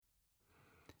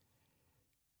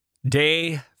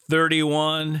Day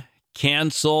 31,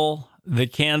 cancel the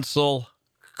cancel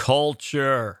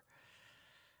culture.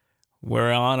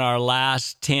 We're on our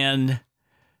last 10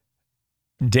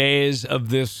 days of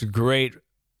this great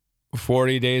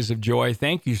 40 days of joy.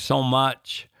 Thank you so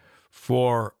much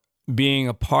for being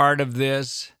a part of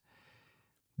this.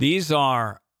 These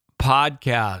are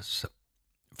podcasts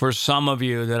for some of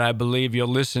you that I believe you'll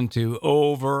listen to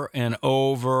over and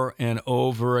over and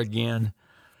over again.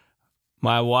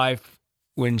 My wife,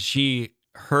 when she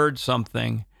heard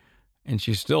something, and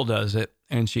she still does it,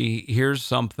 and she hears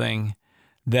something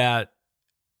that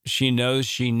she knows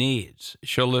she needs,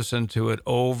 she'll listen to it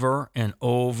over and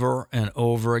over and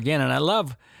over again. And I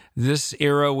love this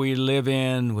era we live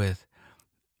in with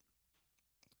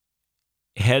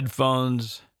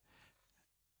headphones,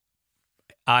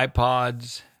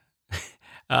 iPods,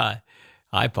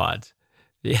 iPods,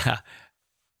 yeah.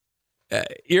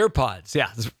 Earpods. Yeah,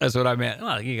 that's what I meant.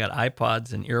 Well, you got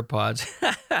iPods and earpods.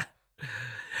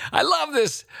 I love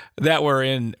this that we're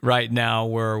in right now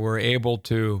where we're able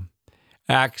to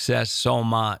access so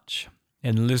much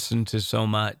and listen to so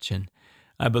much. And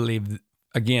I believe,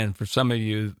 again, for some of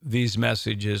you, these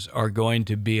messages are going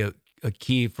to be a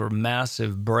key for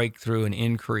massive breakthrough and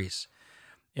increase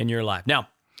in your life. Now,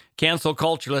 cancel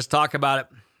culture, let's talk about it.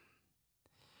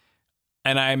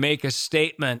 And I make a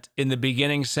statement in the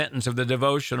beginning sentence of the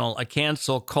devotional: a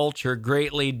cancel culture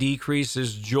greatly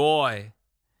decreases joy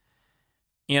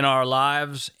in our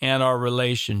lives and our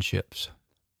relationships.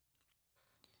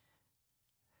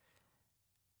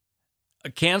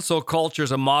 A cancel culture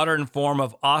is a modern form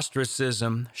of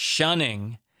ostracism,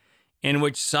 shunning, in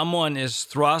which someone is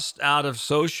thrust out of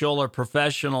social or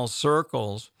professional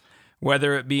circles,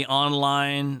 whether it be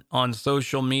online, on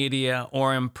social media,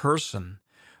 or in person.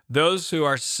 Those who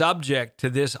are subject to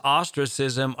this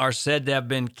ostracism are said to have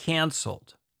been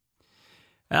canceled.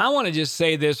 And I want to just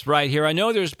say this right here. I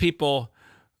know there's people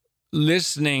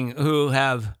listening who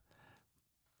have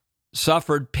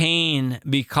suffered pain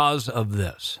because of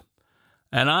this.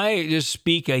 And I just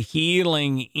speak a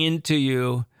healing into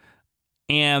you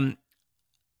and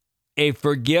a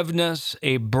forgiveness,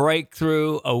 a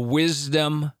breakthrough, a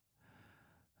wisdom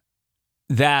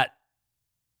that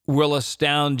will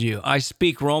astound you. I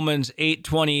speak Romans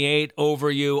 8:28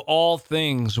 over you. All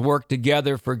things work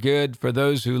together for good for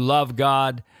those who love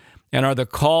God and are the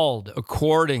called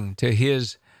according to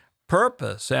his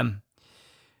purpose. And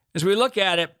as we look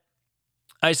at it,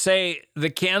 I say the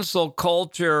cancel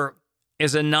culture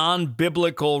is a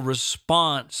non-biblical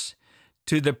response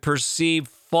to the perceived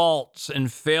faults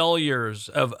and failures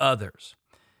of others.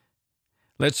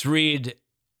 Let's read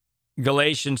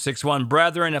Galatians 6:1.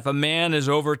 Brethren, if a man is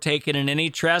overtaken in any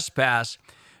trespass,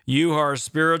 you who are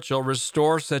spiritual,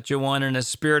 restore such a one in a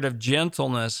spirit of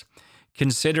gentleness,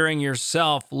 considering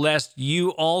yourself, lest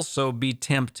you also be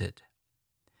tempted.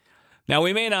 Now,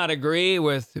 we may not agree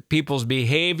with people's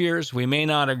behaviors. We may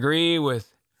not agree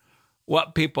with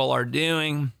what people are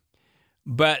doing.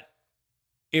 But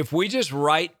if we just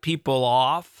write people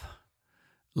off,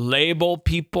 label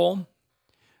people,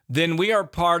 then we are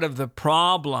part of the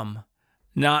problem,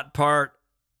 not part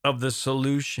of the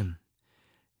solution.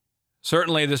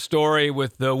 Certainly the story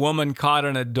with the woman caught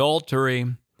in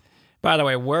adultery. By the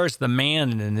way, where's the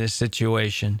man in this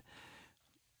situation?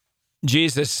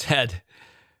 Jesus said,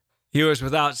 he was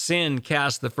without sin,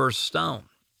 cast the first stone.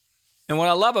 And what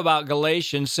I love about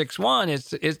Galatians 6:1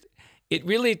 is it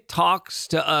really talks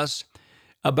to us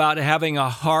about having a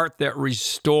heart that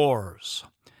restores,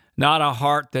 not a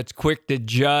heart that's quick to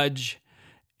judge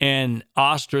and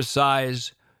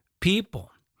ostracize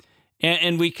people.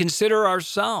 And we consider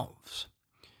ourselves,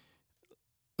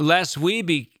 lest we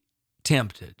be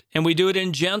tempted. And we do it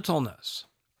in gentleness.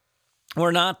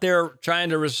 We're not there trying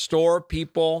to restore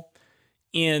people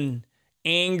in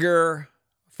anger,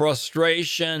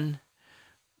 frustration,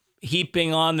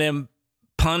 heaping on them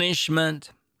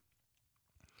punishment.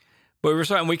 But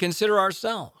we consider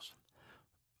ourselves.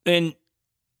 And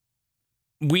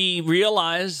we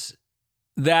realize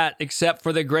that except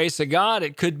for the grace of God,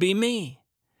 it could be me.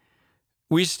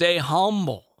 We stay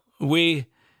humble.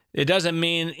 It doesn't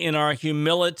mean in our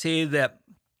humility that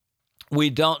we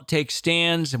don't take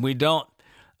stands and we don't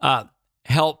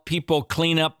help people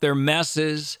clean up their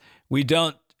messes. It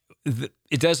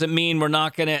doesn't mean we're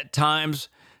not going to at times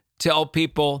tell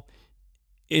people,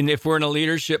 and if we're in a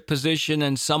leadership position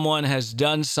and someone has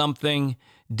done something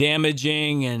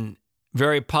damaging and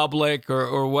very public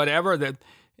or whatever, that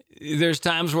there's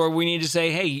times where we need to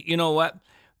say, hey, you know what?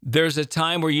 There's a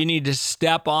time where you need to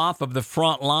step off of the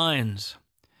front lines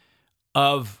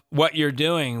of what you're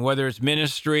doing, whether it's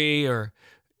ministry or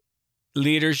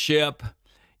leadership.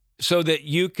 so that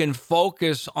you can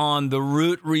focus on the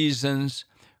root reasons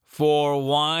for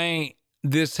why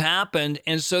this happened,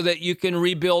 and so that you can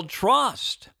rebuild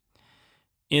trust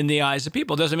in the eyes of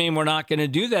people. Doesn't mean we're not going to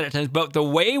do that at times, but the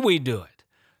way we do it,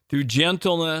 through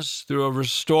gentleness, through a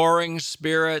restoring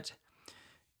spirit,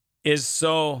 is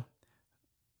so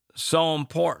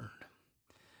important.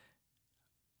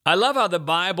 I love how the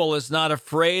Bible is not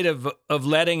afraid of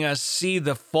letting us see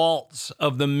the faults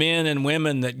of the men and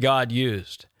women that God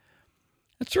used.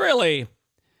 It's really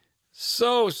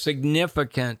so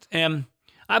significant. And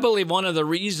I believe one of the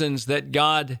reasons that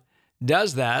God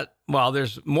does that, well,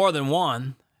 there's more than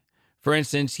one. For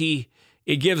instance,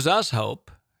 it gives us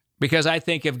hope, because I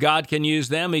think if God can use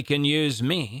them, he can use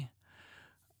me.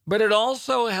 But it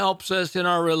also helps us in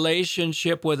our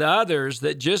relationship with others,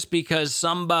 that just because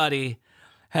somebody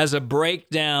has a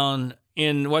breakdown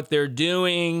in what they're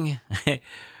doing,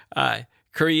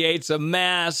 creates a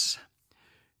mess,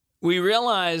 we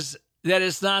realize that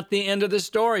it's not the end of the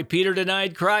story. Peter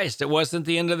denied Christ. It wasn't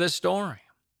the end of the story.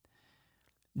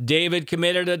 David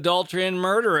committed adultery and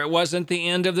murder. It wasn't the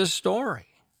end of the story.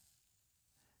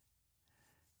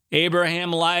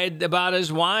 Abraham lied about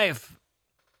his wife,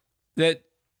 that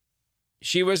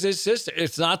she was his sister.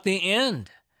 It's not the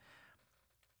end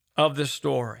of the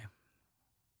story.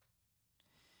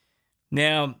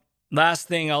 Now, last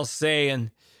thing I'll say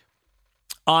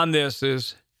on this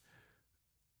is,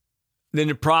 in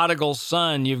the prodigal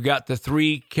son, you've got the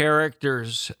three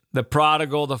characters: the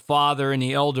prodigal, the father, and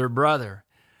the elder brother.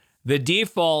 The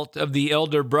default of the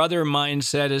elder brother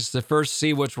mindset is to first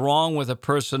see what's wrong with a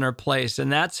person or place. And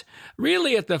that's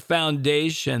really at the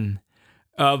foundation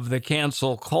of the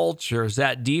cancel culture, is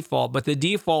that default. But the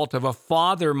default of a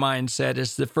father mindset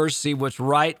is to first see what's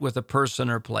right with a person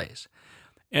or place.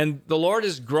 And the Lord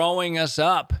is growing us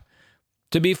up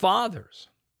to be fathers.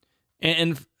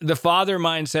 And the father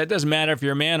mindset, doesn't matter if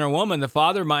you're a man or woman, the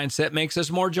father mindset makes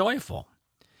us more joyful.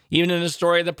 Even in the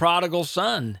story of the prodigal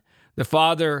son, the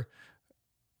father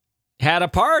had a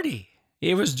party.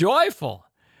 He was joyful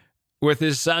with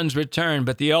his son's return,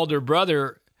 but the elder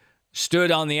brother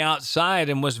stood on the outside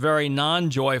and was very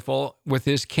non-joyful with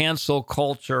his cancel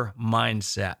culture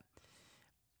mindset.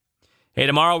 Hey,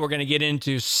 tomorrow we're going to get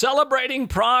into celebrating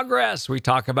progress. We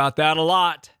talk about that a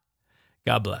lot.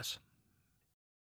 God bless.